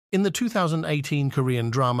In the 2018 Korean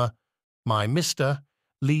drama My Mr.,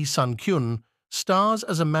 Lee Sun Kyun stars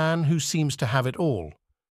as a man who seems to have it all: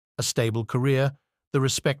 a stable career, the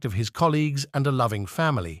respect of his colleagues, and a loving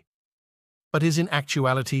family, but is in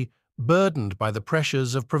actuality burdened by the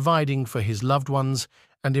pressures of providing for his loved ones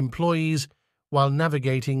and employees while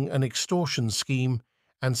navigating an extortion scheme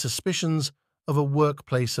and suspicions of a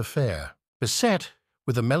workplace affair. Beset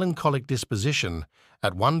with a melancholic disposition,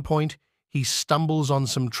 at one point he stumbles on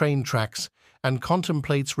some train tracks and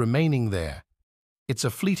contemplates remaining there. It's a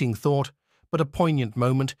fleeting thought, but a poignant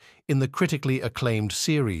moment in the critically acclaimed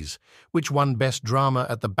series, which won Best Drama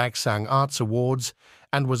at the Baksang Arts Awards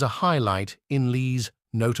and was a highlight in Lee's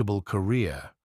notable career.